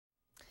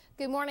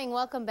Good morning.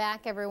 Welcome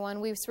back,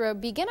 everyone. We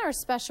begin our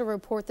special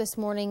report this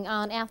morning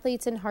on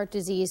athletes and heart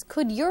disease.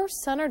 Could your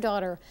son or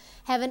daughter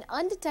have an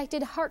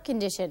undetected heart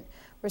condition?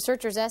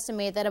 Researchers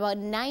estimate that about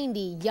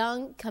 90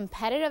 young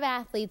competitive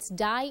athletes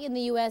die in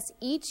the U.S.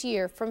 each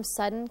year from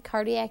sudden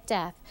cardiac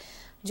death.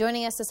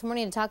 Joining us this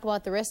morning to talk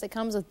about the risk that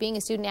comes with being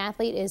a student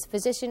athlete is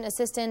physician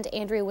assistant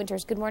Andrea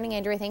Winters. Good morning,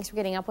 Andrea. Thanks for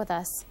getting up with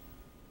us.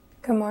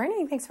 Good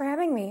morning. Thanks for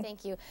having me.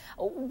 Thank you.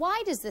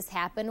 Why does this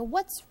happen?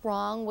 What's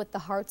wrong with the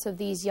hearts of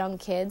these young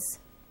kids?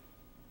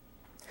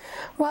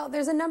 Well,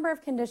 there's a number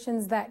of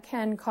conditions that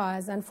can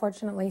cause,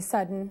 unfortunately,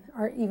 sudden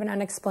or even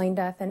unexplained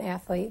death in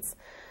athletes.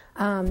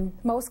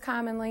 Most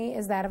commonly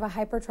is that of a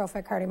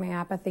hypertrophic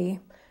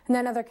cardiomyopathy, and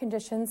then other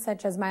conditions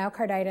such as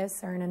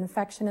myocarditis or an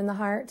infection in the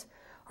heart,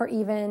 or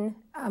even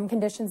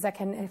conditions that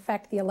can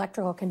affect the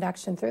electrical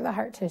conduction through the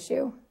heart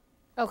tissue.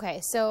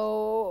 Okay,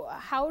 so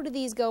how do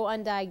these go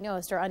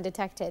undiagnosed or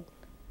undetected?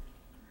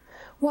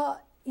 Well,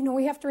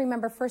 we have to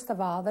remember, first of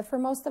all, that for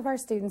most of our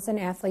students and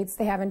athletes,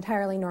 they have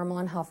entirely normal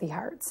and healthy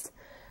hearts.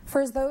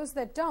 For those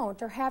that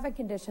don't or have a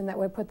condition that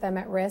would put them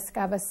at risk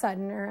of a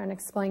sudden or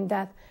unexplained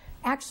death,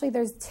 actually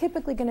there's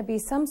typically going to be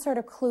some sort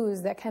of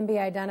clues that can be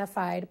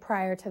identified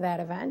prior to that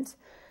event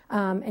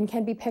and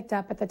can be picked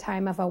up at the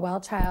time of a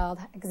well-child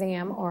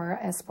exam or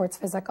a sports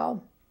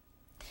physical.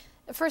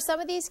 For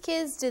some of these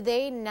kids, do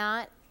they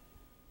not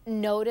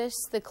notice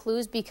the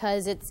clues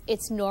because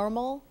it's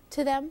normal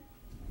to them?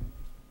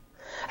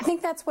 I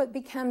think that's what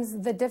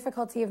becomes the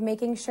difficulty of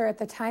making sure at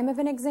the time of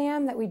an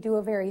exam that we do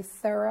a very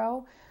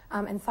thorough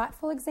and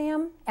thoughtful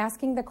exam,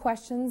 asking the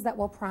questions that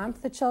will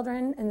prompt the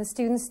children and the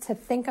students to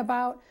think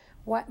about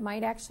what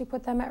might actually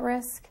put them at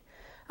risk.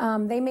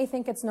 They may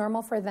think it's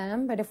normal for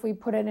them, but if we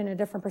put it in a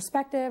different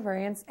perspective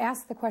or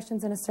ask the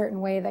questions in a certain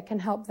way that can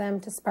help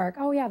them to spark,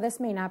 oh yeah, this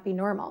may not be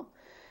normal.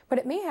 But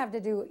it may have to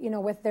do,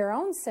 with their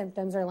own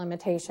symptoms or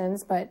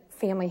limitations, but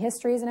family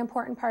history is an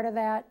important part of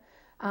that,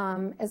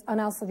 and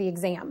also the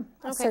exam.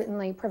 Okay.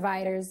 Certainly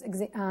providers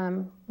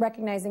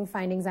recognizing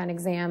findings on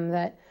exam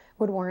that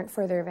would warrant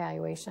further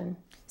evaluation.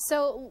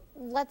 So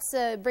let's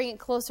bring it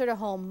closer to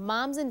home.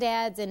 Moms and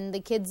dads and the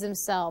kids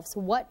themselves,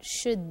 what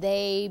should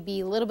they be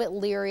a little bit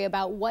leery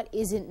about? What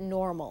isn't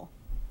normal?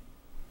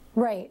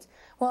 Right.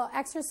 Well,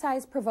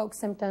 exercise provoked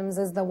symptoms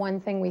is the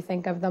one thing we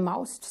think of the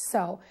most.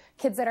 So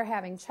kids that are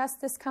having chest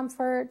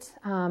discomfort,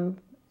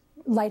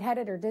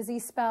 lightheaded or dizzy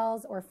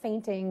spells, or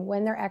fainting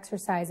when they're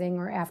exercising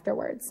or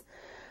afterwards.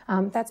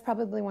 That's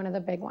probably one of the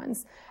big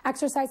ones.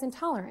 Exercise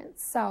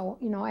intolerance. So,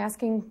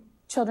 asking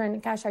children,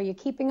 gosh, are you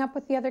keeping up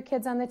with the other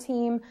kids on the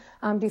team?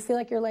 Do you feel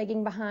like you're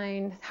lagging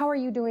behind? How are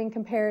you doing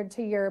compared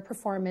to your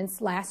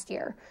performance last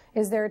year?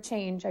 Is there a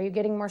change? Are you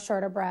getting more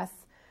short of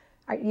breath?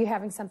 Are you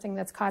having something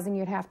that's causing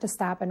you to have to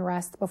stop and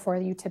rest before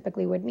you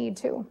typically would need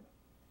to?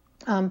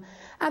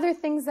 Other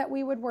things that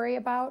we would worry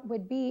about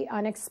would be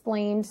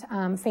unexplained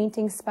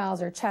fainting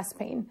spells or chest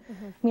pain.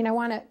 Mm-hmm. I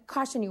want to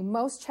caution you,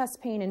 most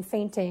chest pain and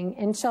fainting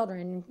in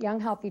children, young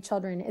healthy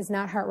children, is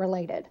not heart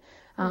related.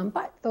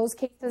 But those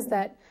cases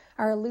that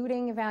are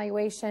eluding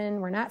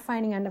evaluation, we're not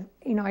finding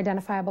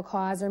identifiable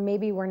cause, or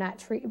maybe we're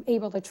not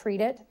able to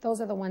treat it,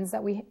 those are the ones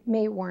that we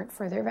may warrant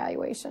further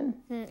evaluation.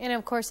 And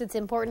of course it's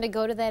important to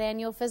go to that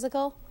annual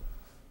physical?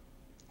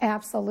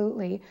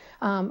 Absolutely.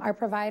 Our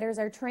providers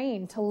are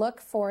trained to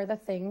look for the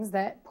things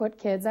that put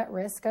kids at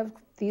risk of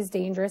these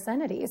dangerous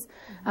entities.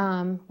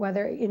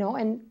 Mm-hmm.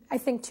 And I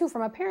think too,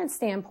 from a parent's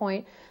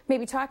standpoint,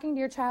 maybe talking to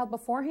your child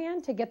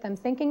beforehand to get them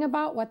thinking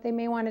about what they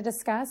may want to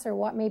discuss or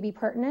what may be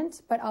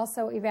pertinent, but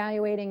also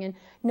evaluating and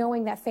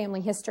knowing that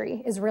family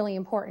history is really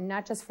important,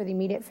 not just for the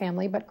immediate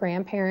family, but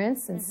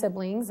grandparents and mm-hmm.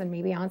 siblings and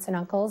maybe aunts and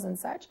uncles and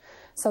such.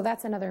 So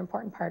that's another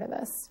important part of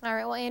this. All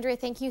right. Well, Andrea,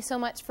 thank you so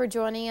much for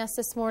joining us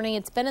this morning.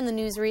 It's been in the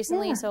news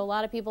recently, yeah. So a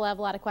lot of people have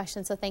a lot of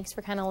questions. So thanks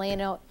for kind of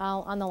laying out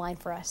on the line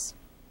for us.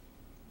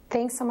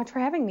 Thanks so much for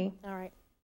having me. All right.